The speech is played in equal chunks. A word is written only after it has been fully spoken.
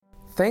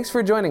Thanks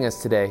for joining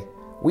us today.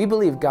 We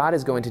believe God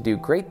is going to do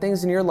great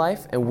things in your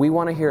life, and we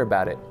want to hear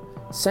about it.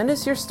 Send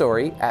us your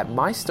story at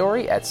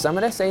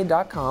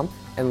mystory@summitsa.com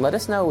and let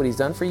us know what He's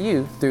done for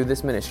you through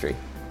this ministry.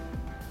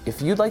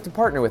 If you'd like to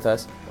partner with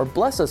us or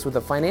bless us with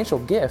a financial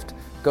gift,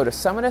 go to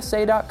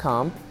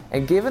summitsa.com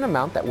and give an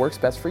amount that works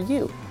best for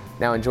you.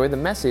 Now enjoy the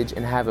message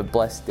and have a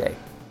blessed day.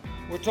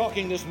 We're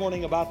talking this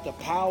morning about the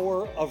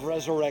power of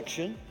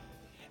resurrection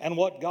and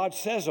what God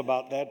says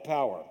about that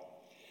power.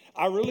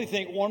 I really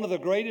think one of the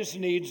greatest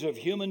needs of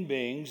human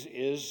beings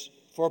is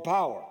for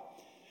power.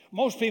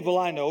 Most people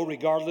I know,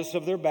 regardless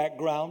of their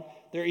background,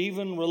 their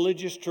even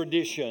religious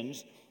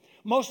traditions,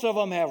 most of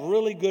them have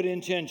really good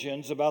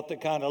intentions about the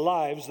kind of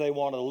lives they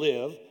want to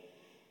live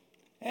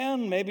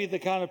and maybe the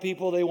kind of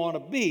people they want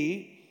to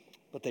be,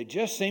 but they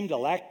just seem to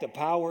lack the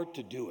power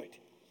to do it.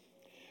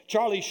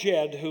 Charlie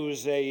Shedd,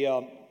 who's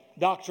a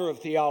doctor of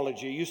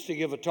theology, used to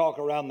give a talk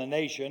around the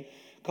nation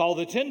called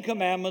The 10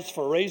 Commandments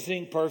for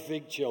Raising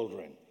Perfect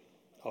Children.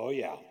 Oh,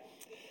 yeah.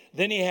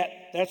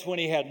 That's when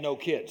he had no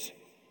kids.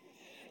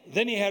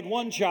 Then he had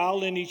one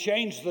child, and he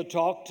changed the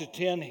talk to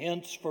 10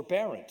 hints for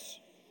parents.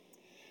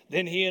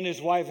 Then he and his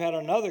wife had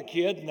another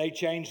kid, and they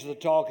changed the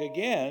talk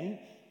again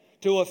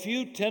to a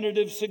few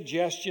tentative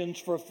suggestions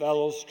for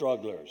fellow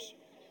strugglers.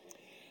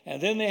 And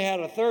then they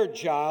had a third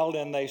child,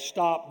 and they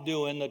stopped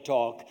doing the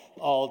talk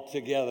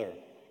altogether.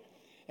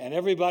 And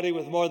everybody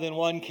with more than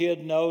one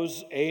kid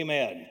knows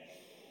amen.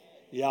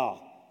 Yeah.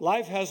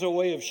 Life has a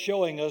way of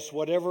showing us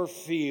whatever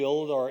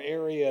field or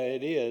area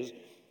it is.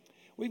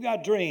 We've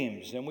got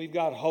dreams and we've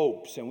got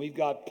hopes and we've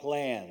got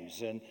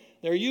plans, and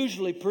they're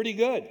usually pretty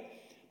good,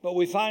 but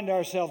we find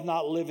ourselves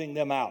not living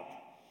them out.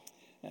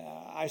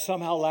 I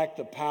somehow lack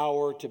the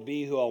power to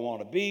be who I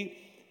want to be,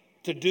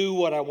 to do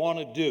what I want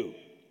to do.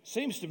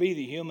 Seems to be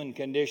the human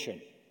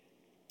condition.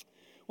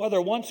 Well,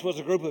 there once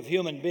was a group of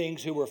human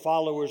beings who were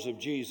followers of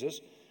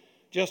Jesus,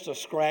 just a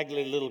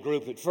scraggly little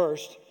group at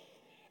first.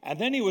 And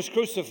then he was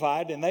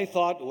crucified, and they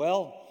thought,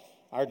 well,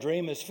 our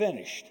dream is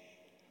finished.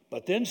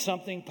 But then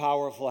something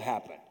powerful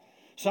happened.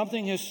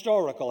 Something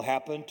historical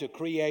happened to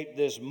create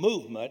this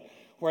movement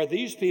where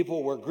these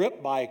people were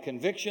gripped by a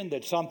conviction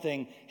that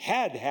something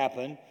had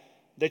happened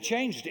that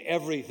changed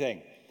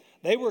everything.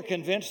 They were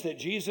convinced that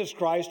Jesus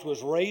Christ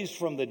was raised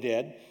from the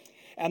dead,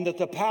 and that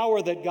the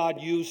power that God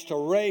used to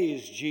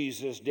raise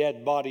Jesus'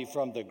 dead body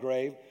from the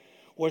grave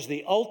was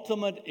the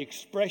ultimate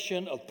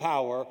expression of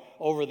power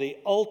over the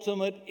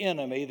ultimate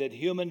enemy that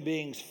human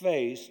beings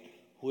faced,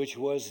 which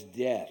was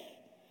death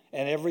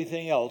and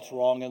everything else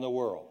wrong in the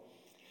world.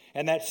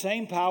 And that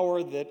same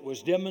power that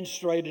was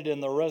demonstrated in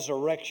the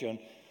resurrection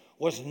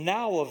was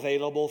now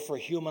available for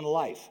human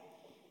life.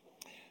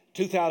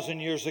 2,000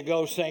 years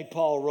ago, St.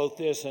 Paul wrote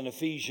this in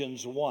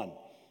Ephesians 1.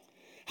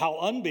 How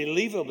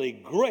unbelievably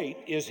great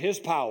is His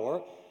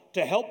power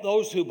to help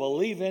those who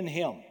believe in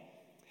Him.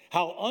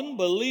 How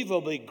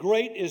unbelievably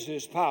great is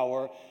His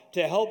power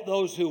to help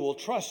those who will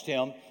trust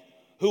Him,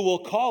 who will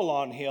call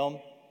on Him,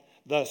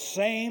 the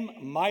same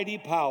mighty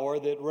power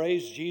that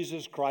raised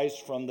Jesus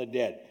Christ from the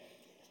dead.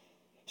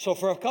 So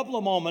for a couple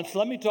of moments,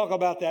 let me talk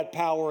about that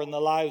power in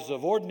the lives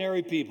of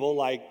ordinary people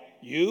like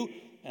you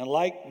and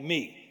like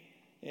me.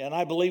 And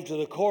I believe to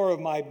the core of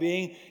my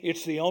being,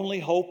 it's the only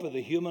hope of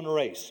the human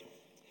race.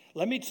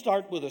 Let me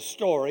start with a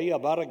story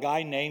about a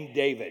guy named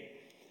David.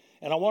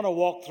 And I want to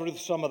walk through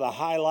some of the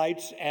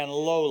highlights and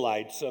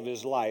lowlights of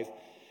his life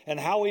and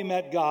how he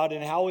met God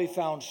and how he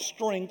found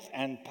strength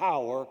and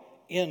power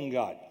in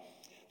God.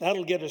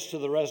 That'll get us to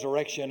the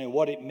resurrection and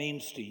what it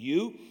means to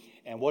you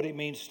and what it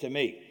means to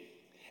me.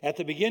 At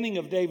the beginning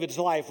of David's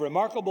life,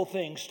 remarkable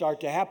things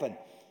start to happen.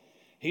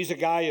 He's a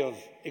guy of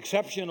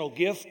exceptional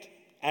gift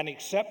and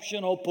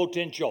exceptional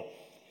potential.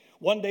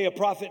 One day, a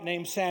prophet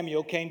named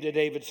Samuel came to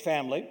David's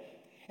family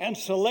and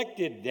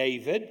selected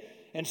David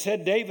and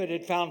said David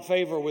had found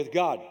favor with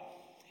God.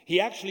 He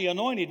actually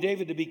anointed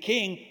David to be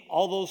king,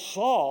 although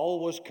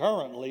Saul was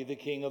currently the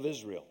king of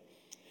Israel.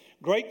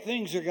 Great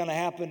things are going to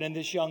happen in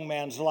this young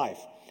man's life.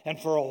 And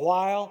for a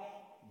while,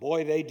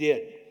 boy, they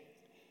did.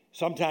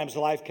 Sometimes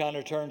life kind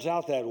of turns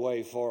out that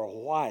way for a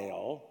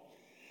while.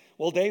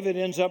 Well, David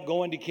ends up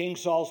going to King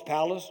Saul's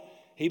palace.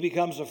 He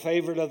becomes a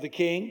favorite of the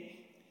king.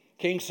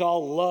 King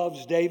Saul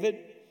loves David.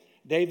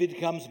 David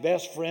becomes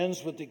best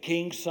friends with the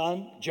king's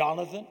son,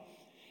 Jonathan.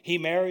 He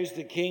marries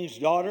the king's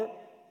daughter,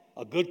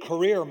 a good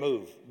career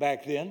move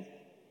back then.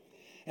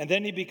 And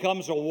then he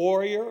becomes a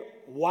warrior,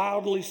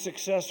 wildly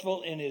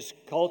successful in his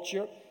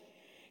culture.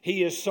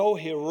 He is so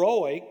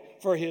heroic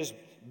for his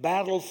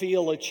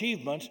battlefield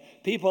achievements,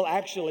 people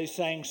actually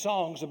sang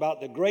songs about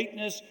the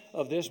greatness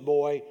of this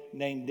boy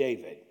named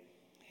David.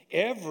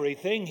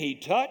 Everything he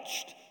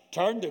touched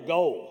turned to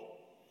gold.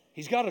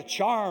 He's got a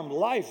charmed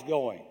life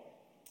going.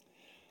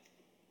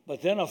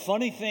 But then a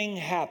funny thing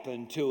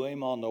happened to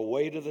him on the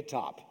way to the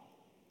top.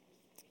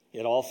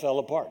 It all fell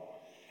apart.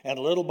 And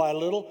little by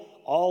little,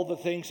 all the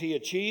things he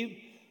achieved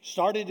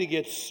started to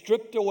get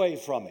stripped away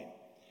from him.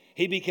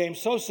 He became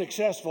so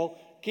successful,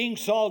 King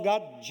Saul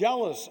got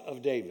jealous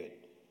of David.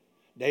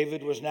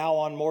 David was now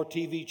on more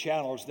TV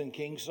channels than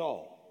King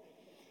Saul.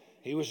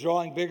 He was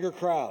drawing bigger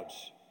crowds.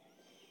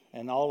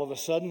 And all of a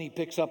sudden, he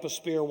picks up a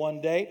spear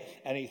one day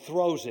and he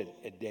throws it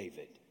at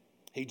David.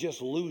 He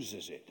just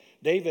loses it.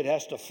 David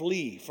has to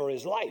flee for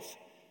his life.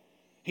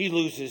 He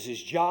loses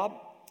his job,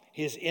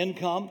 his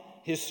income,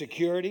 his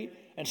security.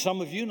 And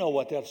some of you know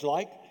what that's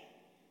like.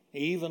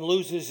 He even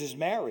loses his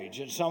marriage.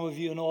 And some of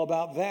you know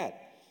about that.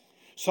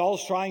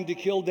 Saul's trying to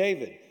kill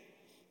David.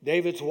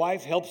 David's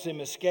wife helps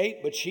him escape,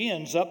 but she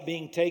ends up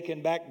being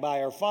taken back by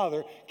her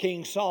father,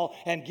 King Saul,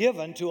 and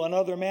given to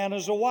another man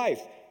as a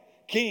wife.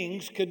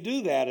 Kings could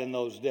do that in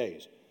those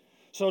days.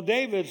 So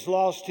David's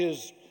lost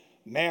his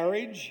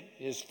marriage,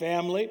 his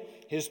family,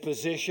 his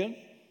position.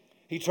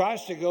 He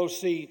tries to go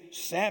see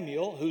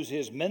Samuel, who's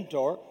his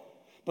mentor,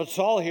 but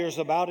Saul hears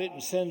about it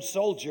and sends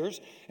soldiers,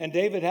 and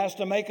David has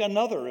to make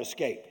another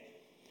escape.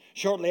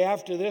 Shortly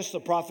after this, the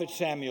prophet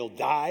Samuel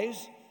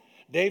dies.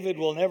 David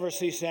will never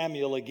see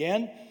Samuel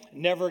again,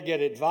 never get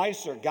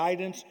advice or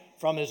guidance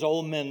from his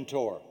old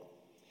mentor.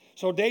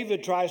 So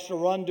David tries to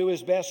run to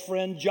his best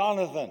friend,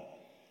 Jonathan.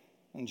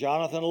 And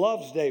Jonathan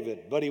loves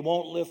David, but he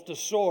won't lift a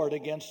sword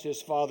against his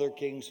father,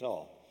 King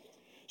Saul.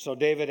 So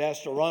David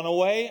has to run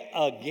away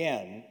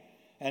again,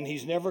 and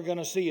he's never going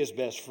to see his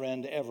best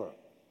friend ever.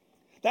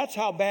 That's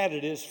how bad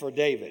it is for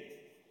David.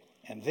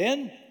 And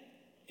then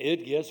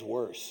it gets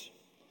worse.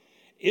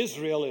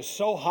 Israel is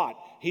so hot,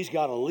 he's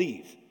got to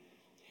leave.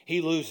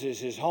 He loses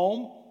his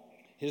home,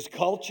 his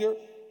culture,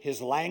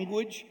 his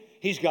language.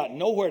 He's got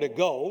nowhere to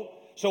go.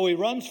 So he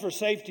runs for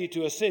safety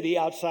to a city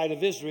outside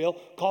of Israel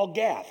called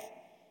Gath.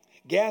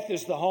 Gath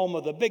is the home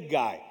of the big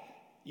guy.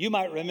 You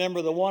might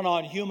remember the one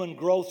on human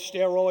growth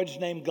steroids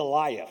named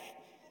Goliath,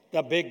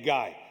 the big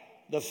guy,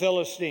 the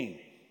Philistine.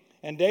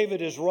 And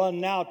David is run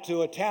now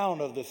to a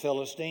town of the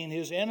Philistine,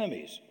 his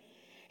enemies.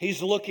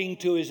 He's looking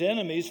to his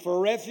enemies for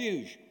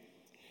refuge.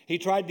 He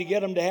tried to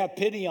get them to have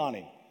pity on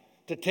him,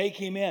 to take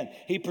him in.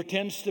 He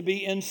pretends to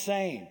be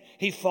insane.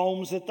 He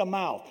foams at the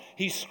mouth.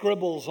 He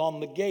scribbles on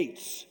the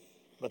gates,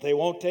 but they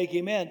won't take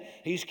him in.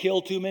 He's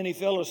killed too many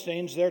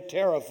Philistines. They're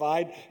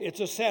terrified. It's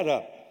a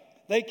setup.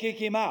 They kick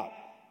him out,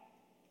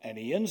 and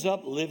he ends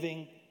up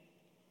living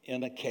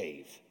in a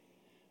cave.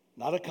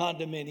 Not a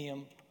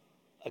condominium,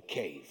 a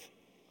cave.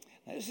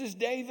 Now, this is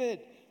David,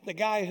 the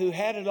guy who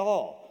had it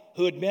all,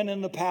 who had been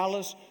in the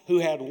palace, who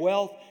had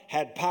wealth,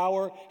 had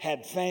power,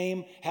 had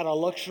fame, had a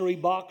luxury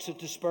box at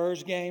the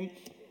Spurs game,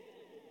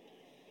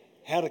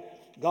 had a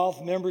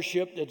golf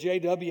membership to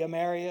J.W.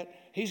 Marriott.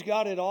 He's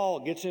got it all,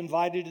 gets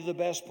invited to the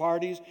best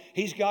parties.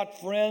 He's got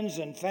friends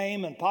and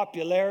fame and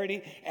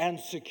popularity and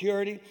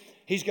security.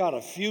 He's got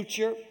a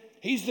future.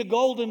 He's the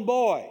golden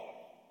boy.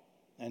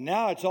 And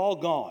now it's all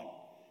gone.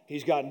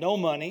 He's got no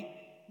money,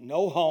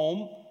 no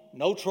home,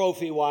 no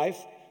trophy wife,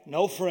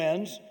 no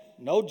friends,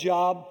 no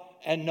job,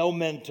 and no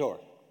mentor.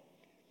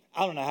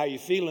 I don't know how you're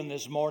feeling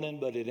this morning,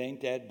 but it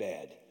ain't that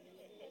bad.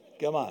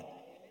 Come on.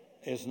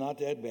 It's not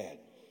that bad.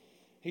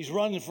 He's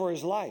running for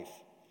his life.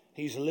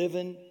 He's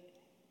living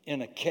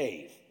in a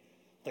cave,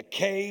 the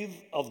cave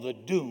of the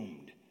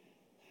doomed.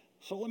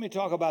 So let me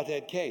talk about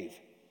that cave.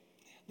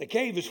 The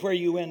cave is where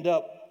you end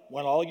up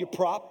when all your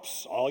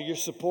props, all your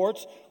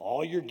supports,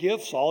 all your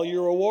gifts, all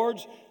your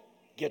awards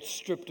get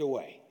stripped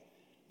away.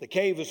 The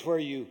cave is where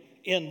you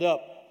end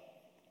up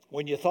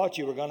when you thought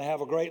you were going to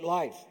have a great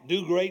life,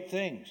 do great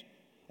things,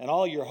 and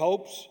all your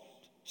hopes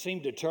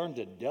seem to turn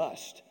to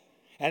dust.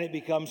 And it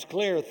becomes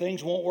clear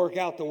things won't work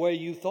out the way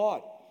you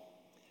thought.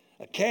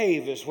 A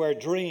cave is where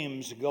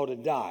dreams go to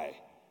die.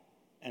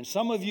 And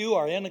some of you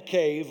are in a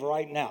cave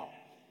right now.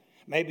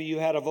 Maybe you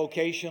had a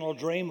vocational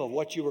dream of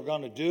what you were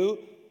going to do,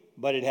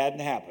 but it hadn't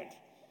happened.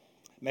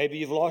 Maybe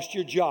you've lost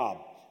your job.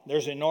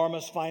 There's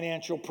enormous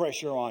financial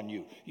pressure on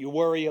you. You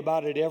worry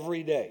about it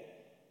every day.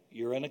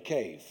 You're in a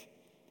cave.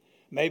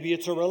 Maybe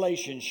it's a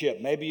relationship.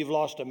 Maybe you've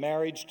lost a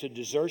marriage to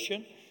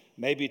desertion,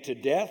 maybe to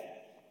death,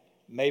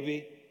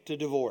 maybe to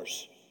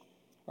divorce.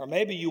 Or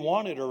maybe you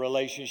wanted a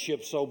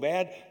relationship so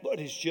bad, but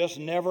it's just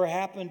never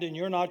happened and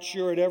you're not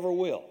sure it ever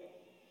will.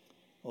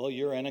 Well,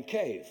 you're in a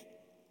cave.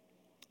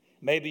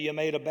 Maybe you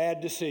made a bad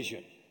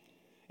decision.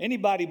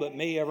 Anybody but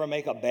me ever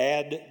make a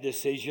bad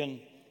decision?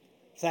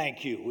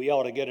 Thank you. We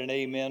ought to get an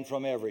amen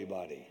from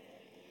everybody.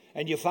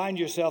 And you find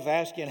yourself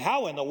asking,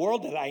 how in the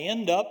world did I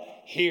end up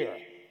here?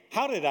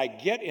 How did I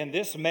get in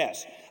this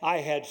mess? I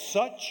had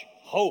such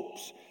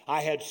hopes.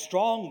 I had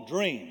strong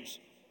dreams.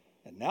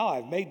 And now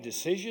I've made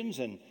decisions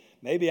and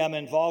maybe I'm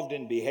involved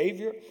in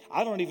behavior.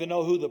 I don't even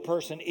know who the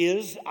person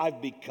is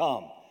I've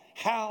become.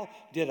 How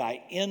did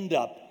I end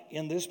up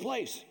in this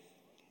place?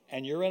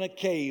 And you're in a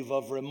cave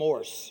of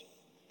remorse.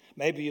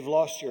 Maybe you've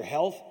lost your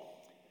health.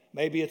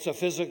 Maybe it's a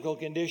physical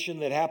condition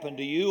that happened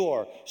to you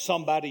or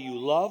somebody you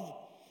love.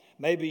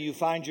 Maybe you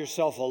find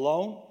yourself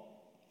alone.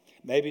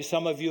 Maybe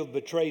some of you have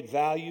betrayed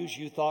values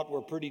you thought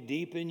were pretty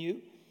deep in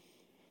you.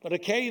 But a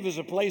cave is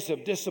a place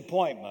of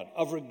disappointment,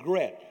 of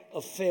regret,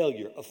 of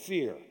failure, of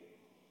fear.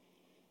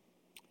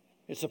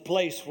 It's a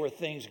place where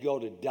things go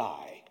to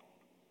die.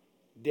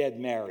 Dead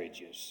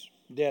marriages,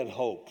 dead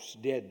hopes,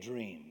 dead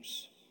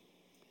dreams.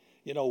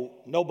 You know,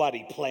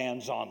 nobody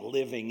plans on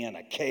living in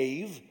a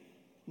cave.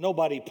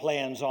 Nobody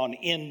plans on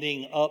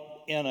ending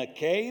up in a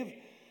cave.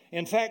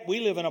 In fact, we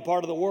live in a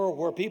part of the world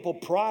where people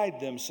pride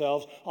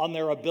themselves on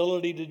their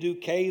ability to do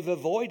cave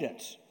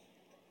avoidance.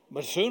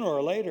 But sooner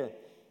or later,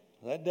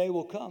 that day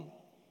will come.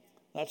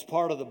 That's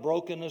part of the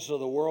brokenness of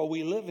the world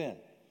we live in.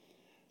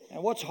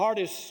 And what's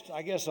hardest,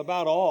 I guess,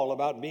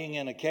 about being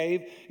in a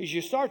cave is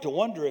you start to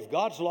wonder if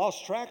God's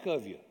lost track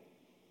of you.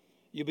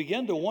 You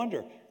begin to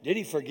wonder, did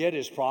he forget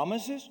his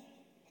promises?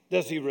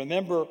 Does he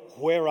remember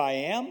where I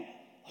am,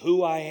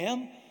 who I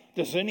am?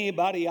 Does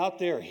anybody out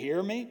there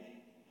hear me?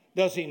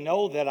 Does he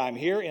know that I'm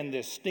here in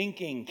this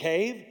stinking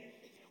cave?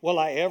 Will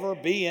I ever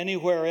be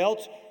anywhere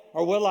else,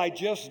 or will I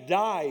just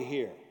die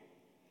here?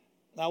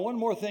 Now, one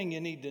more thing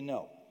you need to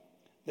know.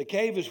 The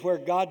cave is where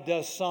God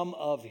does some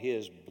of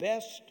his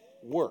best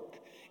work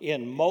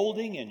in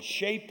molding and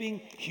shaping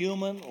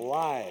human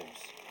lives.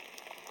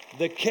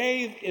 The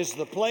cave is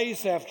the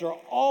place after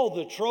all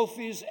the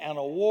trophies and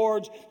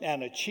awards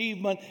and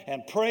achievement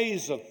and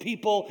praise of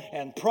people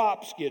and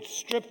props get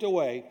stripped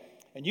away,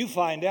 and you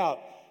find out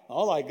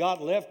all I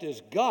got left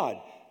is God.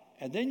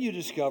 And then you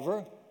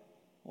discover,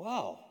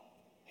 wow,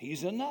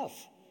 he's enough.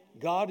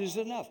 God is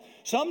enough.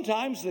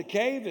 Sometimes the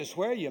cave is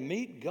where you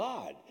meet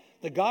God,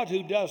 the God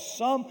who does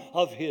some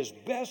of his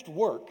best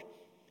work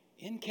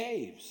in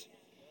caves.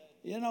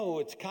 You know,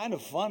 it's kind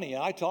of funny.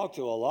 I talk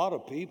to a lot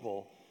of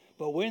people,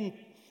 but when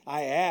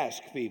I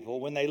ask people,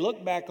 when they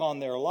look back on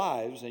their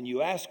lives and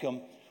you ask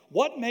them,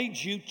 what made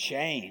you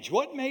change?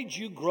 What made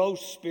you grow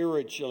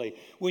spiritually?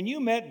 When you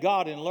met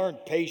God and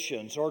learned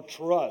patience or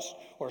trust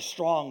or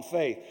strong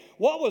faith,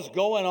 what was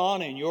going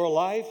on in your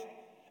life?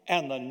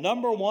 And the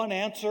number one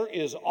answer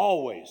is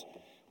always,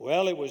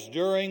 well, it was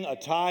during a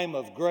time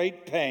of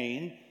great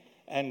pain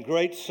and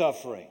great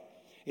suffering.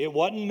 It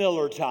wasn't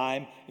Miller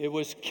time, it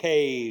was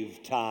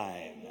cave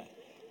time.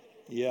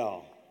 Yeah.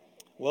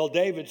 Well,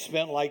 David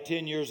spent like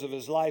 10 years of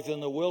his life in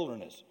the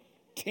wilderness.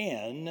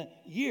 10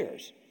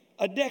 years,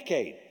 a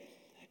decade.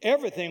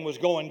 Everything was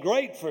going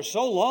great for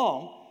so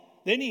long.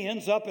 Then he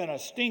ends up in a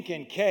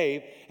stinking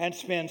cave and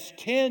spends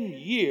 10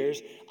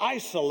 years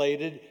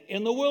isolated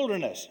in the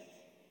wilderness.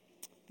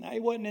 Now, he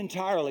wasn't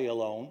entirely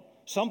alone.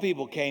 Some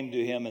people came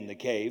to him in the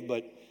cave,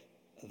 but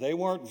they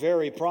weren't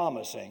very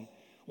promising.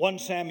 1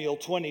 Samuel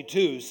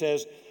 22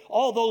 says,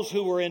 all those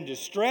who were in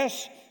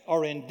distress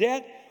or in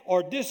debt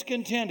or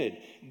discontented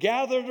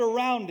gathered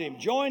around him,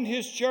 joined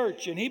his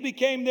church, and he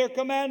became their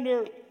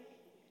commander.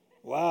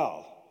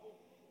 Wow.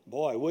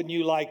 Boy, wouldn't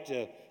you like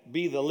to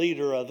be the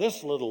leader of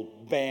this little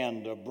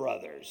band of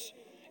brothers?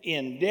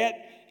 In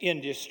debt,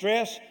 in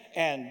distress,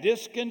 and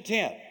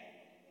discontent.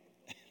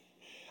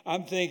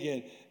 I'm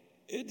thinking,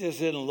 it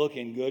just isn't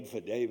looking good for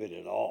David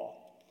at all.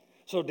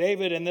 So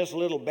David and this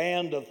little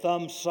band of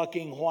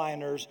thumb-sucking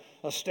whiners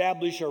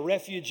establish a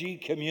refugee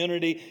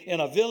community in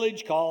a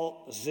village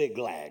called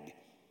Ziklag.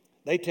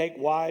 They take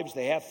wives,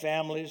 they have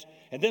families,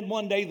 and then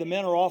one day the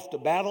men are off to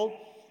battle.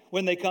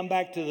 When they come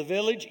back to the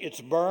village,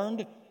 it's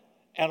burned,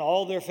 and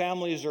all their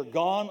families are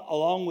gone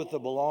along with the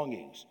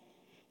belongings.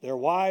 Their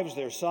wives,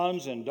 their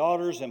sons and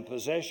daughters and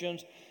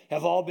possessions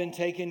have all been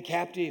taken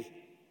captive.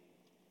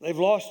 They've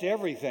lost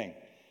everything.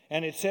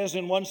 And it says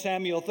in 1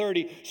 Samuel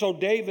 30, so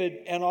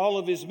David and all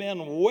of his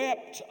men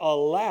wept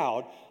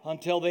aloud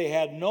until they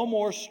had no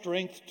more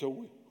strength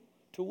to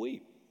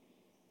weep.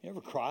 You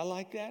ever cry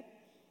like that?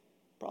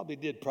 Probably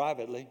did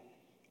privately,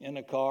 in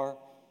a car,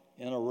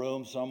 in a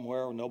room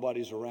somewhere where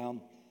nobody's around.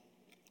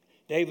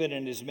 David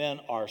and his men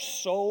are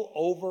so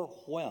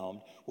overwhelmed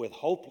with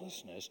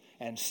hopelessness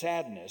and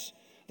sadness,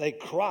 they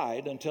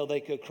cried until they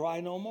could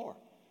cry no more.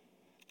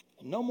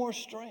 No more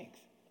strength.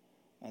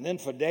 And then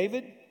for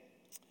David,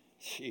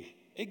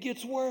 it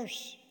gets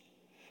worse.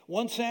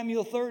 1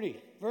 Samuel 30,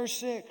 verse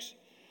 6.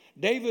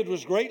 David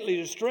was greatly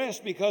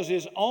distressed because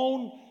his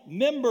own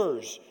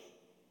members,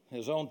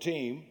 his own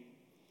team,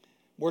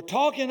 were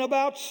talking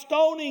about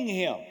stoning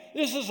him.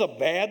 This is a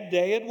bad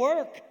day at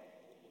work.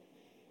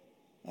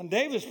 And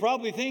David's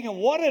probably thinking,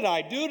 what did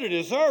I do to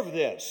deserve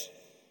this?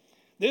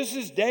 This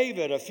is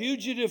David, a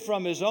fugitive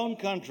from his own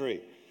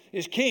country.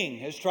 His king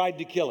has tried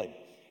to kill him.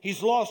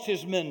 He's lost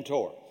his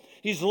mentor.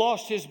 He's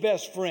lost his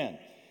best friend.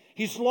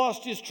 He's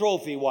lost his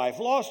trophy wife,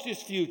 lost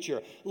his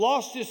future,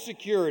 lost his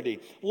security,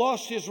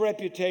 lost his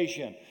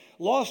reputation,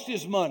 lost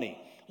his money,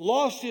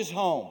 lost his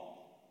home.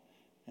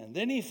 And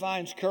then he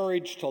finds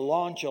courage to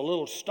launch a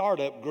little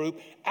startup group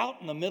out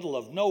in the middle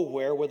of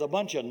nowhere with a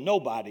bunch of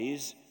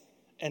nobodies,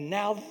 and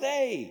now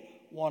they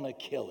want to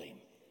kill him.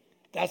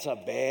 That's a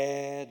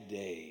bad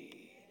day.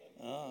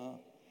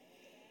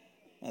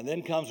 And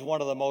then comes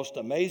one of the most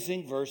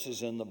amazing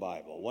verses in the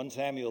Bible, 1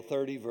 Samuel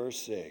 30,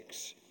 verse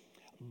 6.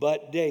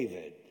 But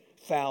David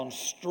found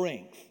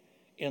strength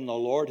in the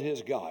Lord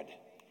his God.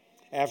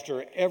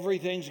 After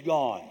everything's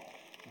gone,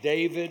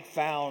 David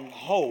found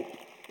hope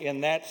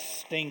in that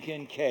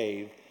stinking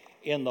cave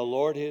in the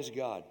Lord his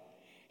God.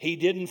 He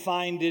didn't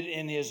find it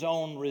in his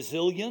own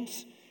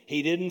resilience.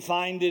 He didn't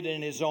find it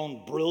in his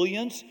own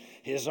brilliance,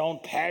 his own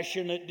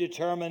passionate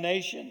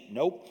determination.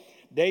 Nope.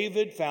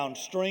 David found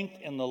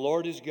strength in the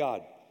Lord his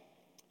God.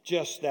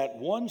 Just that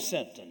one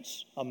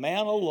sentence, a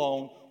man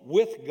alone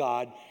with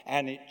God,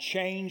 and it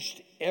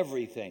changed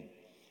everything.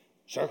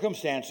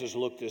 Circumstances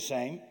looked the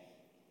same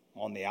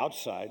on the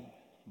outside,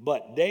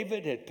 but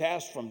David had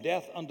passed from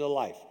death unto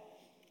life.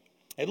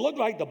 It looked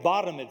like the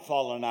bottom had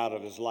fallen out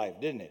of his life,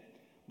 didn't it?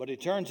 But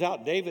it turns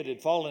out David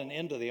had fallen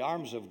into the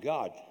arms of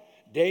God.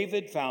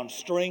 David found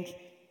strength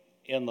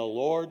in the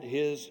Lord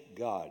his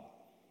God.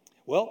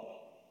 Well,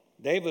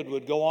 David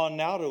would go on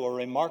now to a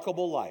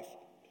remarkable life.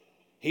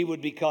 He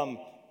would become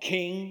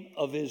king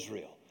of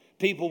Israel.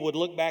 People would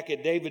look back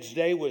at David's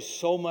day with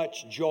so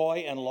much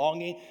joy and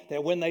longing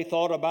that when they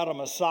thought about a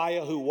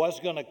Messiah who was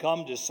going to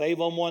come to save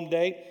them one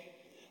day,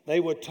 they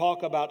would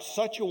talk about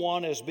such a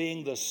one as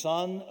being the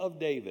son of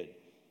David.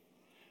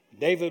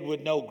 David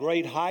would know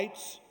great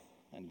heights,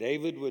 and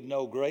David would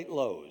know great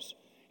lows.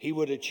 He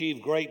would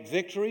achieve great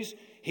victories.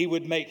 He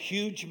would make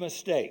huge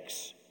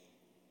mistakes.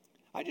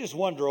 I just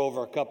wonder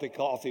over a cup of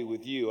coffee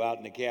with you out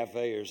in the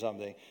cafe or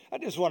something, I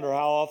just wonder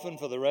how often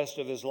for the rest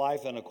of his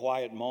life in a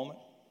quiet moment,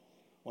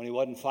 when he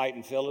wasn't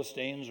fighting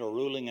Philistines or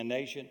ruling a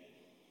nation,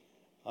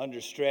 under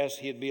stress,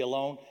 he'd be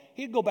alone.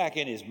 He'd go back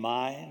in his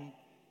mind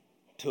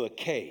to a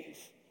cave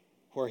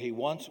where he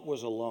once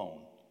was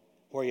alone,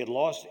 where he had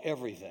lost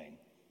everything,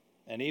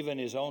 and even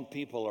his own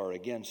people are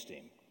against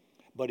him.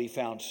 But he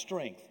found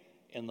strength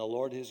in the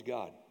Lord his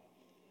God.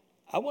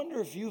 I wonder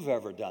if you've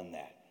ever done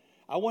that.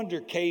 I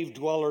wonder, cave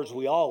dwellers,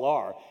 we all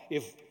are,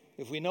 if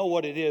we know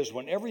what it is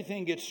when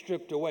everything gets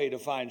stripped away, to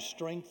find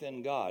strength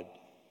in God,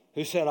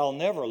 who said, I'll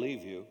never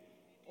leave you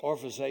or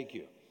forsake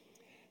you.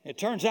 It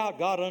turns out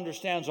God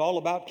understands all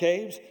about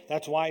caves.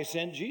 That's why he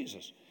sent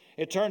Jesus.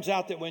 It turns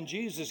out that when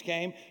Jesus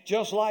came,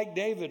 just like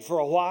David, for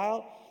a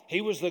while, he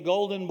was the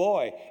golden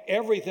boy.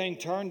 Everything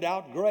turned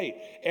out great.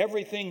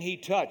 Everything he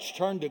touched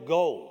turned to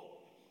gold.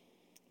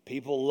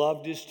 People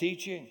loved his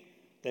teaching.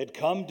 They'd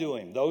come to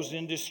him. Those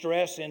in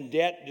distress, in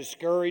debt,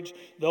 discouraged,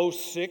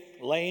 those sick,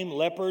 lame,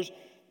 lepers,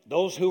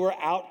 those who were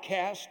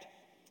outcast,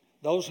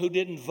 those who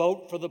didn't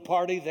vote for the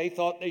party they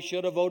thought they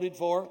should have voted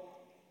for.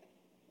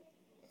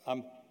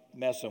 I'm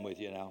messing with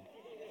you now.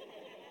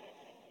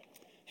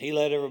 He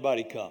let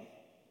everybody come.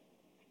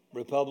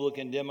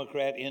 Republican,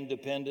 Democrat,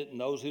 Independent, and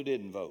those who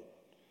didn't vote.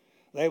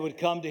 They would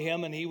come to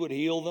him and he would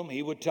heal them.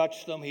 He would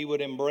touch them. He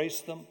would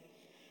embrace them.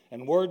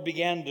 And word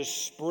began to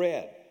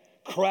spread.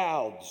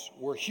 Crowds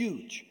were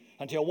huge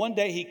until one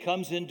day he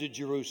comes into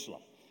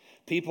Jerusalem.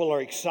 People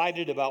are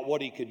excited about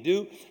what he could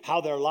do,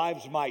 how their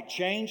lives might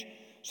change.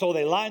 So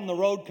they line the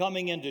road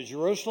coming into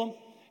Jerusalem.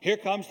 Here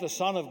comes the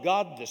Son of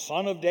God, the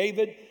Son of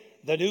David.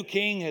 The new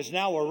king has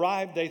now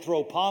arrived. They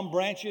throw palm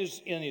branches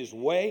in his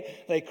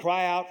way. They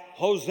cry out,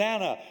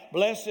 Hosanna,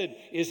 blessed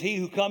is he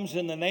who comes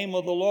in the name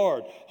of the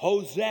Lord.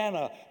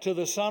 Hosanna to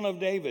the Son of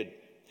David.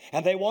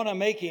 And they want to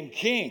make him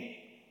king,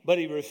 but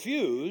he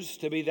refused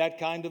to be that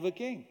kind of a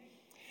king.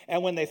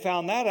 And when they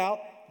found that out,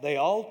 they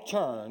all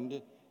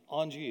turned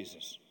on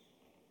Jesus.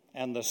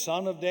 And the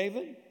Son of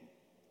David,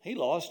 he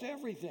lost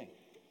everything.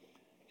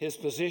 His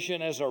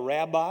position as a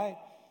rabbi,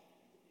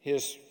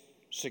 his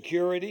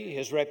security,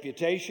 his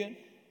reputation.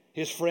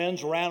 His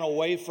friends ran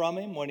away from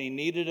him when he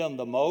needed them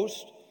the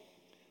most.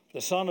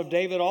 The Son of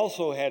David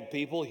also had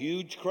people,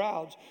 huge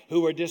crowds,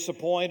 who were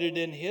disappointed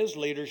in his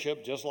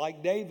leadership, just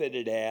like David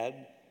had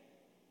had.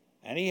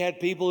 And he had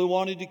people who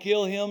wanted to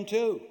kill him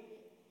too.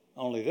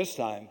 Only this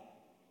time,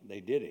 they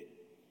did it.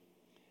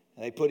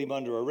 They put him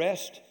under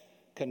arrest,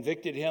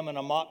 convicted him in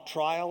a mock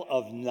trial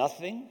of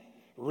nothing,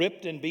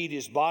 ripped and beat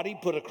his body,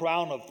 put a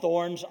crown of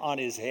thorns on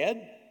his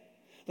head.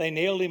 They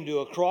nailed him to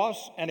a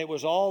cross, and it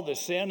was all the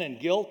sin and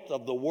guilt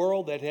of the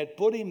world that had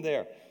put him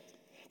there.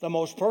 The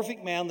most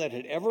perfect man that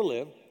had ever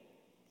lived,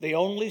 the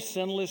only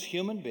sinless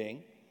human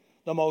being,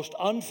 the most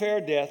unfair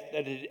death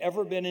that had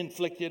ever been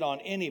inflicted on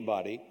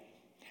anybody,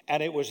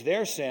 and it was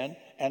their sin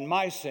and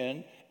my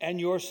sin and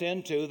your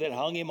sin too that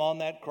hung him on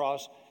that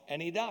cross,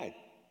 and he died.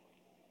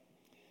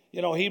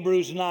 You know,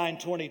 Hebrews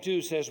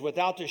 9:22 says,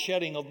 without the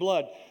shedding of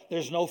blood,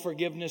 there's no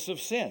forgiveness of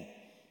sin.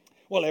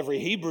 Well, every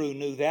Hebrew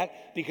knew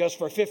that because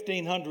for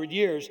 1,500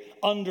 years,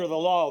 under the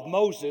law of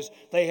Moses,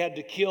 they had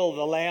to kill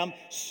the lamb,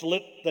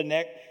 slit the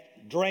neck,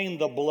 drain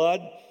the blood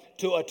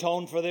to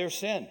atone for their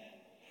sin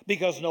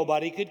because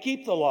nobody could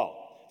keep the law.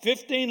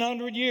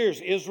 1,500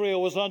 years,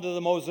 Israel was under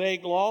the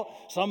Mosaic law.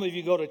 Some of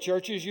you go to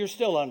churches, you're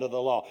still under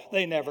the law.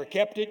 They never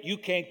kept it. You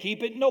can't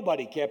keep it.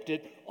 Nobody kept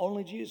it.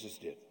 Only Jesus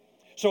did.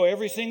 So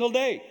every single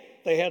day,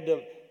 they had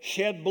to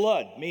shed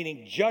blood,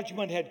 meaning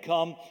judgment had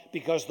come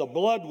because the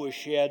blood was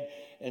shed,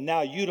 and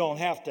now you don't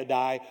have to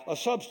die. A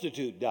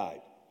substitute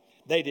died.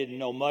 They didn't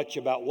know much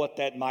about what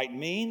that might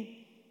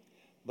mean.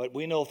 But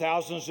we know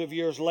thousands of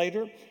years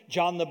later,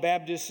 John the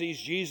Baptist sees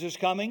Jesus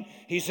coming.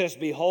 He says,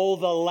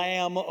 behold the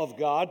Lamb of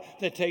God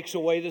that takes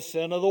away the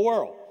sin of the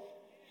world.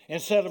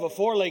 Instead of a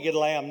four-legged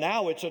lamb,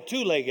 now it's a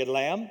two-legged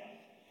lamb.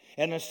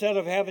 And instead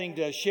of having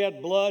to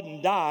shed blood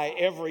and die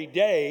every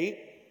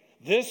day,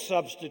 this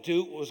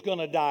substitute was going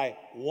to die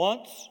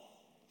once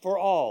for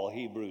all,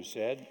 Hebrews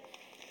said.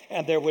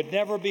 And there would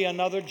never be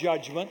another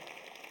judgment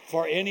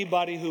for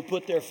anybody who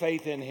put their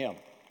faith in him.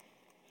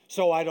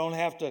 So I don't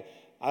have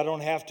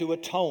to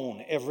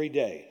atone every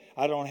day.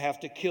 I don't have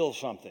to kill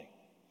something.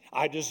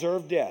 I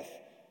deserve death,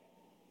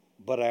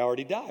 but I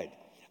already died.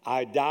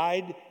 I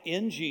died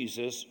in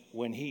Jesus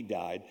when he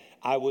died.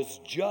 I was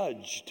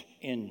judged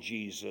in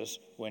Jesus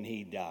when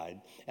he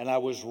died. And I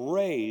was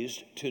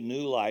raised to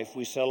new life.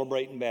 We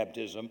celebrate in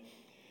baptism.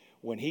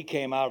 When he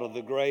came out of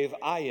the grave,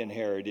 I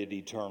inherited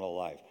eternal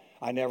life.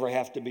 I never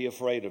have to be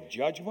afraid of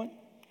judgment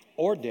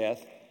or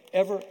death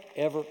ever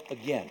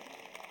again.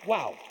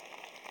 Wow.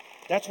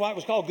 That's why it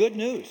was called good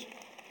news.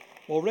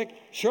 Well, Rick,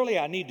 surely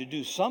I need to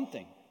do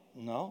something.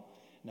 No.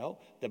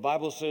 The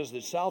Bible says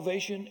that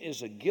salvation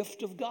is a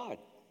gift of God.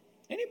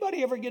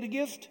 Anybody ever get a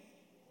gift?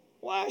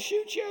 Why,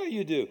 shoot, yeah,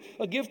 you do.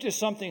 A gift is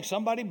something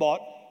somebody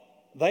bought,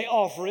 they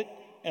offer it,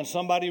 and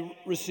somebody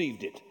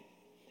received it.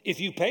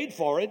 If you paid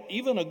for it,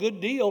 even a good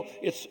deal,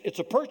 it's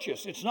a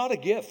purchase. It's not a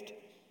gift.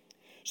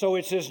 So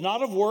it says,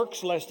 not of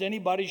works, lest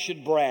anybody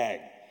should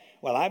brag.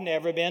 Well, I've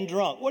never been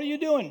drunk. What are you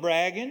doing,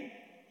 bragging?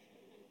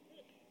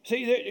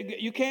 See,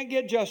 you can't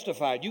get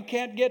justified. You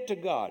can't get to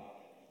God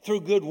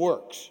through good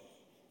works.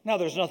 Now,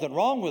 there's nothing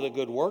wrong with a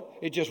good work.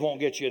 It just won't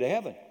get you to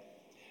heaven.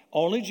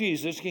 Only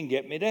Jesus can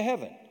get me to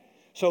heaven.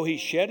 So he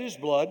shed his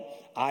blood.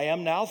 I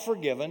am now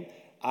forgiven.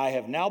 I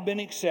have now been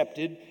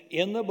accepted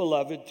in the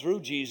beloved through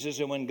Jesus.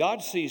 And when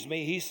God sees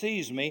me, he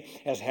sees me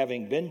as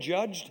having been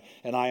judged,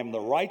 and I am the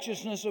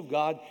righteousness of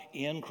God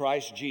in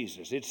Christ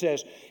Jesus. It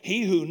says,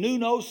 he who knew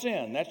no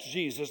sin, that's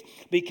Jesus,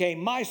 became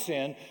my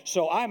sin,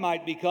 so I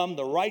might become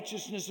the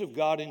righteousness of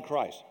God in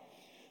Christ.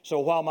 So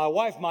while my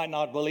wife might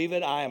not believe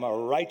it, I am a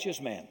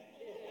righteous man.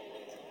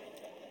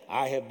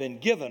 I have been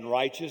given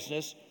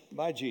righteousness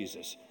by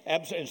Jesus.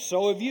 And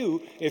so have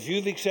you if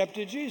you've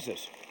accepted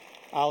Jesus.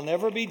 I'll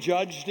never be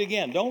judged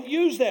again. Don't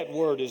use that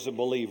word as a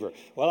believer.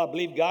 Well, I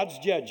believe God's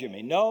judging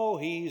me. No,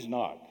 he's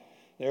not.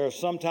 There are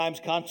sometimes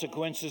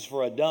consequences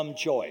for a dumb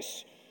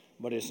choice,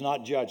 but it's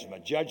not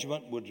judgment.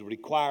 Judgment would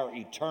require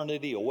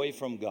eternity away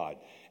from God.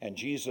 And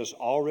Jesus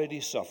already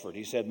suffered.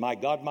 He said, my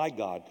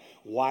God,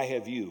 why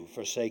have you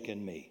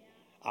forsaken me?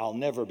 I'll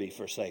never be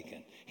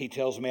forsaken. He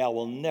tells me I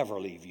will never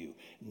leave you,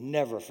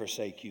 never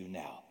forsake you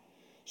now.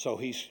 So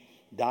he's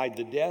died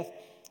the death,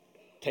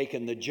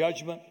 taken the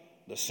judgment.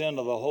 The sin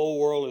of the whole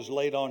world is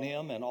laid on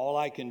him, and all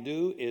I can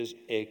do is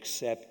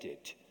accept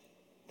it.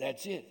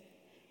 That's it.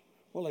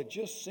 Well, it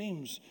just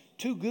seems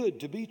too good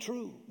to be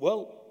true.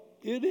 Well,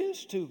 it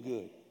is too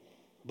good,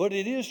 but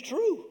it is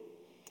true.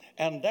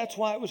 And that's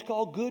why it was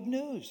called good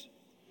news.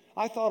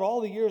 I thought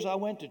all the years I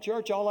went to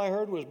church, all I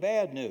heard was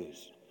bad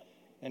news.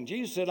 And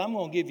Jesus said, I'm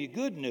going to give you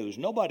good news.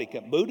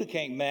 Buddha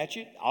can't match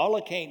it.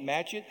 Allah can't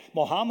match it.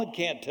 Muhammad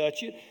can't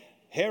touch it.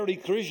 Hare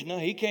Krishna,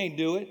 he can't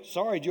do it.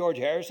 Sorry, George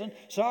Harrison.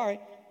 Sorry.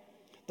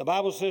 The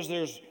Bible says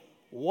there's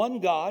one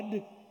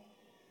God,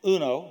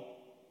 uno,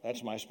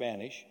 that's my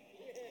Spanish,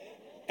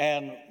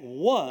 and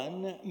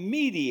one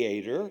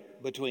mediator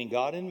between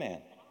God and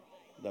man,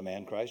 the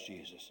man Christ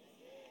Jesus.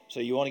 So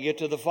you want to get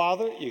to the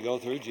Father, you go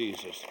through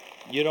Jesus.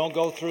 You don't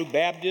go through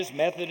Baptist,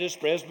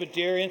 Methodist,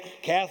 Presbyterian,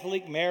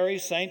 Catholic, Mary,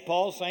 St.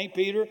 Paul, St.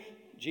 Peter,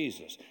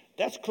 Jesus.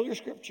 That's clear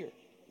scripture.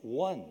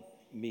 One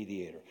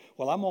mediator.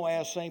 Well, I'm going to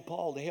ask St.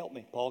 Paul to help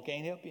me. Paul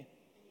can't help you.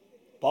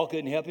 Paul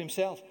couldn't help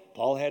himself.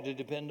 Paul had to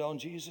depend on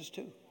Jesus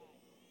too.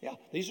 Yeah,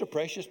 these are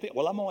precious people.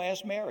 Well, I'm going to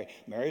ask Mary.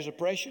 Mary's a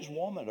precious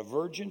woman, a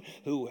virgin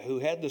who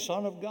had the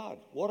Son of God.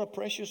 What a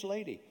precious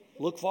lady.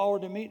 Look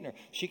forward to meeting her.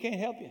 She can't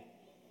help you.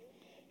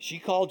 She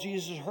called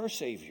Jesus her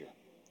Savior.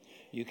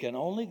 You can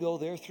only go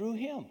there through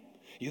him.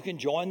 You can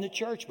join the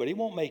church, but he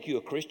won't make you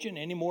a Christian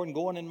any more than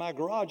going in my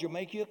garage will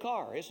make you a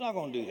car. It's not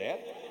going to do that.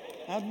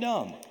 How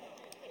dumb.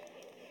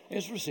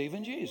 It's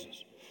receiving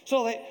Jesus.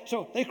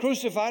 So they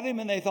crucified him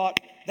and they thought,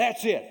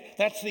 that's it.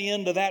 That's the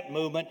end of that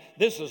movement.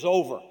 This is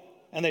over.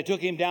 And they took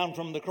him down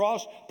from the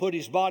cross, put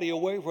his body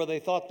away where they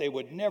thought they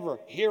would never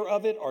hear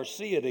of it or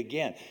see it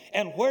again.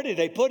 And where did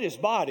they put his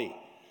body?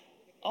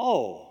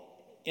 Oh,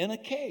 in a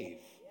cave.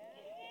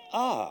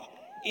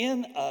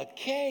 In a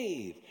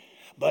cave.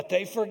 But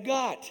they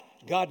forgot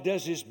God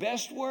does his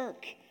best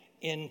work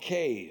in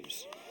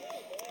caves.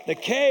 The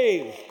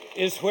cave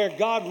is where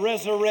God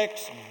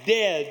resurrects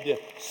dead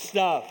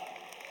stuff.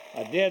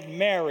 A dead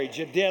marriage,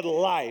 a dead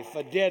life,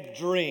 a dead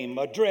dream,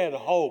 a dead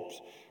hopes.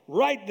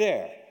 Right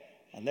there.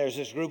 And there's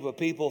this group of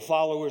people,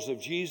 followers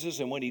of Jesus,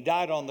 and when he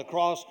died on the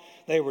cross,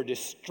 they were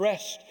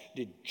distressed,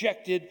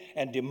 dejected,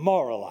 and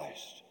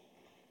demoralized.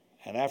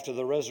 And after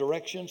the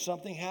resurrection,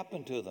 something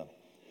happened to them.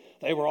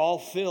 They were all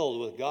filled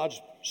with God's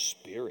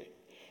Spirit.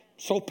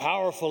 So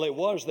powerful it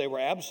was, they were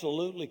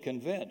absolutely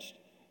convinced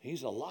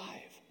he's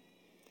alive.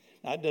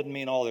 Now, that doesn't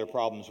mean all their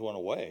problems went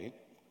away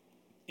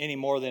any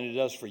more than it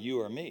does for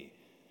you or me.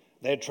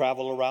 They'd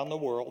travel around the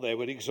world. They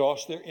would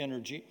exhaust their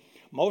energy.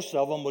 Most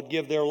of them would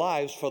give their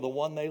lives for the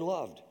one they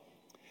loved.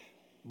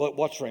 But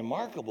what's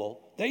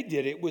remarkable, they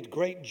did it with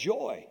great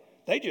joy.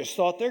 They just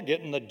thought they're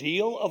getting the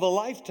deal of a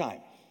lifetime.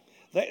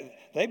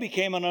 They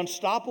became an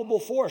unstoppable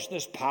force,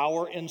 this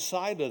power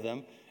inside of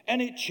them,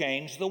 and it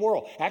changed the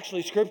world.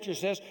 Actually, Scripture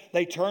says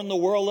they turned the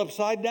world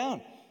upside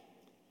down.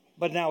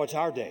 But now it's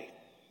our day.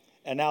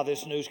 And now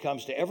this news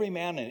comes to every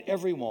man and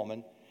every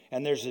woman,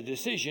 and there's a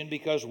decision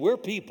because we're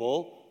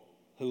people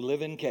who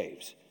live in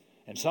caves.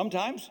 And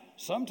sometimes,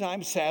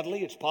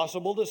 sadly, it's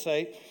possible to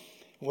say,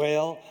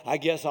 well, I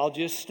guess I'll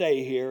just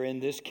stay here in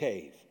this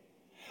cave.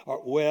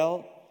 Or,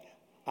 well,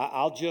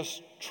 I'll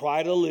just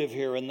try to live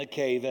here in the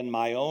cave in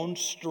my own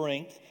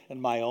strength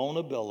and my own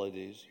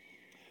abilities.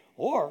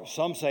 Or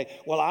some say,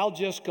 well, I'll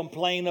just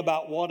complain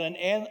about what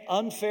an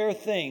unfair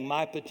thing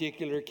my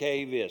particular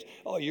cave is.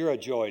 Oh, you're a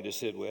joy to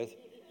sit with.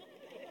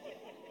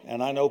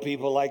 And I know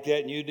people like that,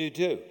 and you do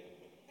too.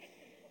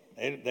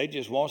 They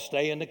just won't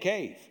stay in the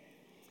cave.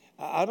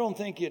 I don't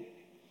think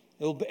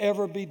it'll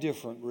ever be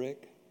different,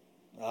 Rick.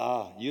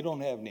 You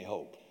don't have any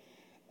hope.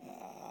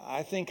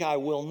 I think I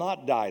will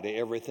not die to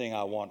everything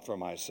I want for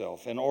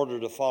myself in order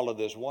to follow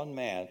this one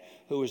man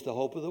who is the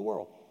hope of the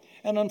world.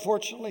 And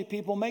unfortunately,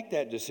 people make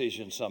that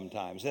decision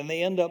sometimes, and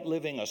they end up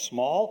living a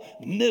small,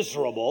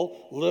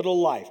 miserable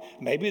little life.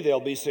 Maybe they'll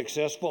be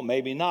successful,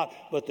 maybe not,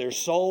 but their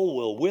soul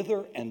will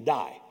wither and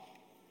die.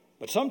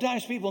 But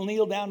sometimes people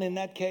kneel down in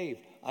that cave.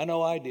 I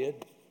know I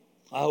did.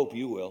 I hope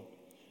you will.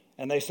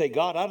 And they say,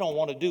 God, I don't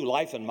want to do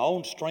life in my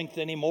own strength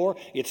anymore.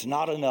 It's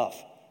not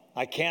enough.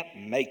 I can't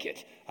make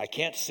it. I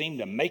can't seem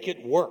to make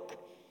it work.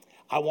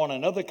 I want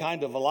another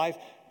kind of a life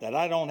that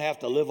I don't have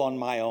to live on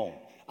my own.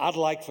 I'd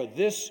like for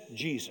this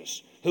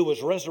Jesus, who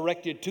was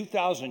resurrected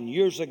 2,000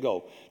 years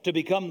ago, to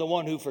become the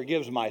one who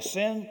forgives my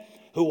sin,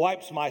 who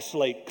wipes my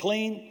slate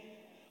clean,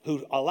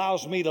 who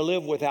allows me to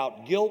live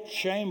without guilt,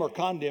 shame, or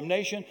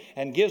condemnation,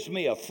 and gives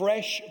me a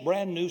fresh,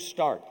 brand new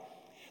start.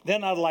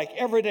 Then I'd like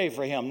every day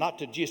for him not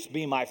to just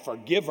be my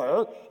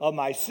forgiver of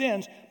my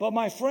sins, but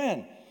my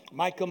friend,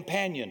 my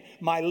companion,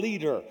 my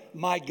leader,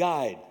 my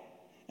guide.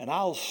 And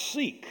I'll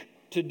seek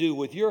to do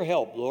with your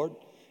help, Lord,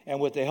 and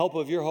with the help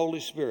of your Holy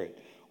Spirit,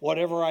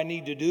 whatever I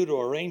need to do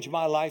to arrange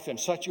my life in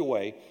such a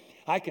way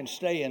I can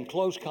stay in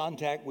close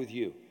contact with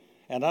you.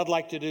 And I'd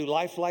like to do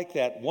life like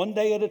that one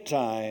day at a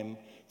time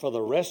for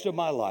the rest of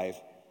my life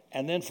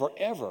and then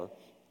forever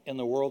in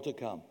the world to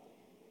come.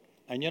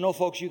 And you know,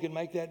 folks, you can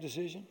make that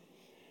decision.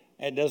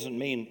 It doesn't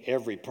mean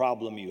every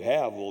problem you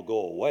have will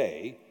go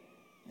away.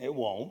 It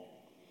won't.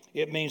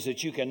 It means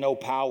that you can know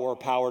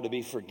power to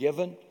be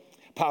forgiven,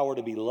 power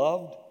to be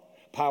loved,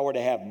 power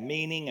to have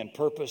meaning and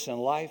purpose in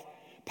life,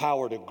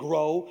 power to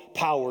grow,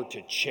 power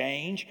to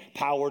change,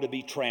 power to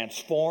be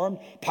transformed,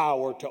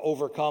 power to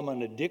overcome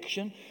an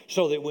addiction,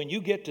 so that when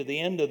you get to the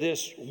end of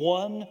this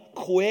one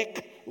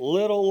quick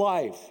little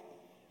life,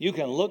 you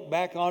can look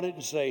back on it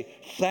and say,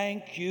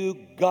 thank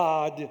you,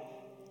 God,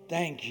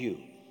 thank you.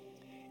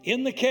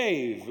 In the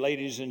cave,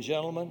 ladies and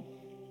gentlemen,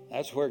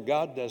 that's where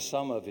God does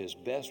some of his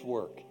best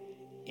work,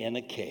 in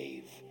a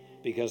cave.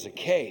 Because a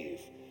cave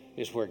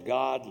is where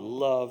God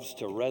loves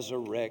to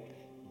resurrect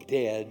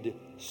dead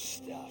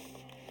stuff.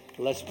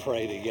 Let's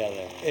pray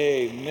together.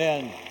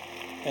 Amen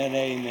and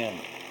amen.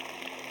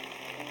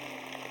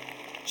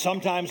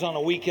 Sometimes on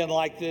a weekend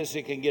like this,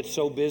 it can get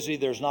so busy,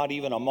 there's not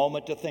even a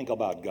moment to think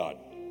about God.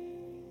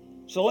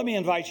 So let me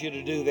invite you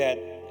to do that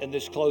in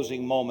this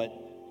closing moment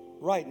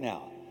right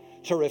now,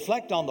 to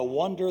reflect on the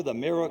wonder, the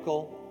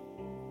miracle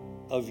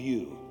of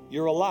you.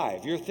 You're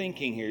alive. You're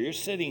thinking here. You're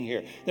sitting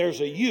here. There's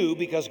a you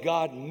because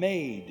God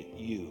made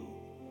you.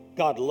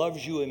 God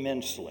loves you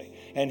immensely,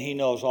 and he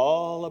knows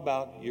all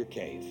about your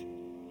cave.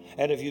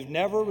 And if you've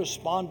never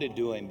responded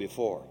to him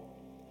before,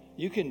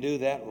 you can do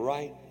that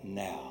right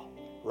now,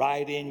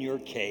 right in your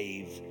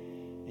cave.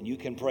 And you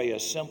can pray a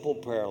simple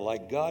prayer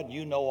like, God,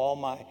 you know all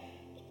my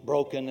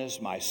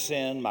brokenness, my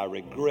sin, my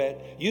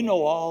regret. You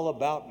know all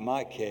about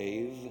my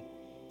cave.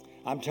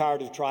 I'm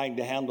tired of trying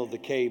to handle the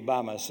cave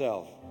by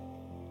myself.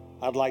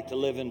 I'd like to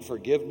live in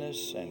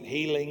forgiveness and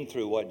healing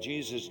through what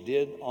Jesus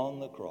did on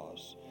the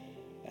cross.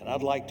 And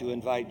I'd like to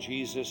invite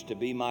Jesus to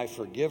be my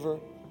forgiver,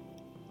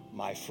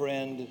 my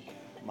friend,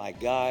 my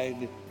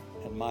guide,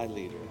 and my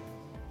leader.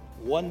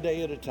 One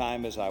day at a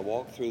time as I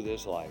walk through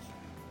this life,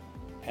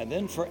 and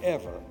then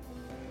forever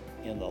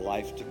in the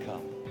life to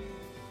come.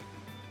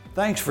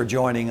 Thanks for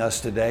joining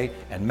us today,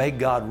 and may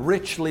God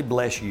richly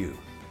bless you.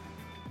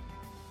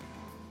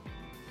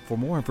 For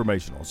more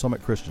information on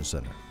Summit Christian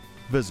Center,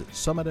 visit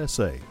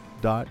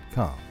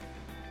summitsa.com.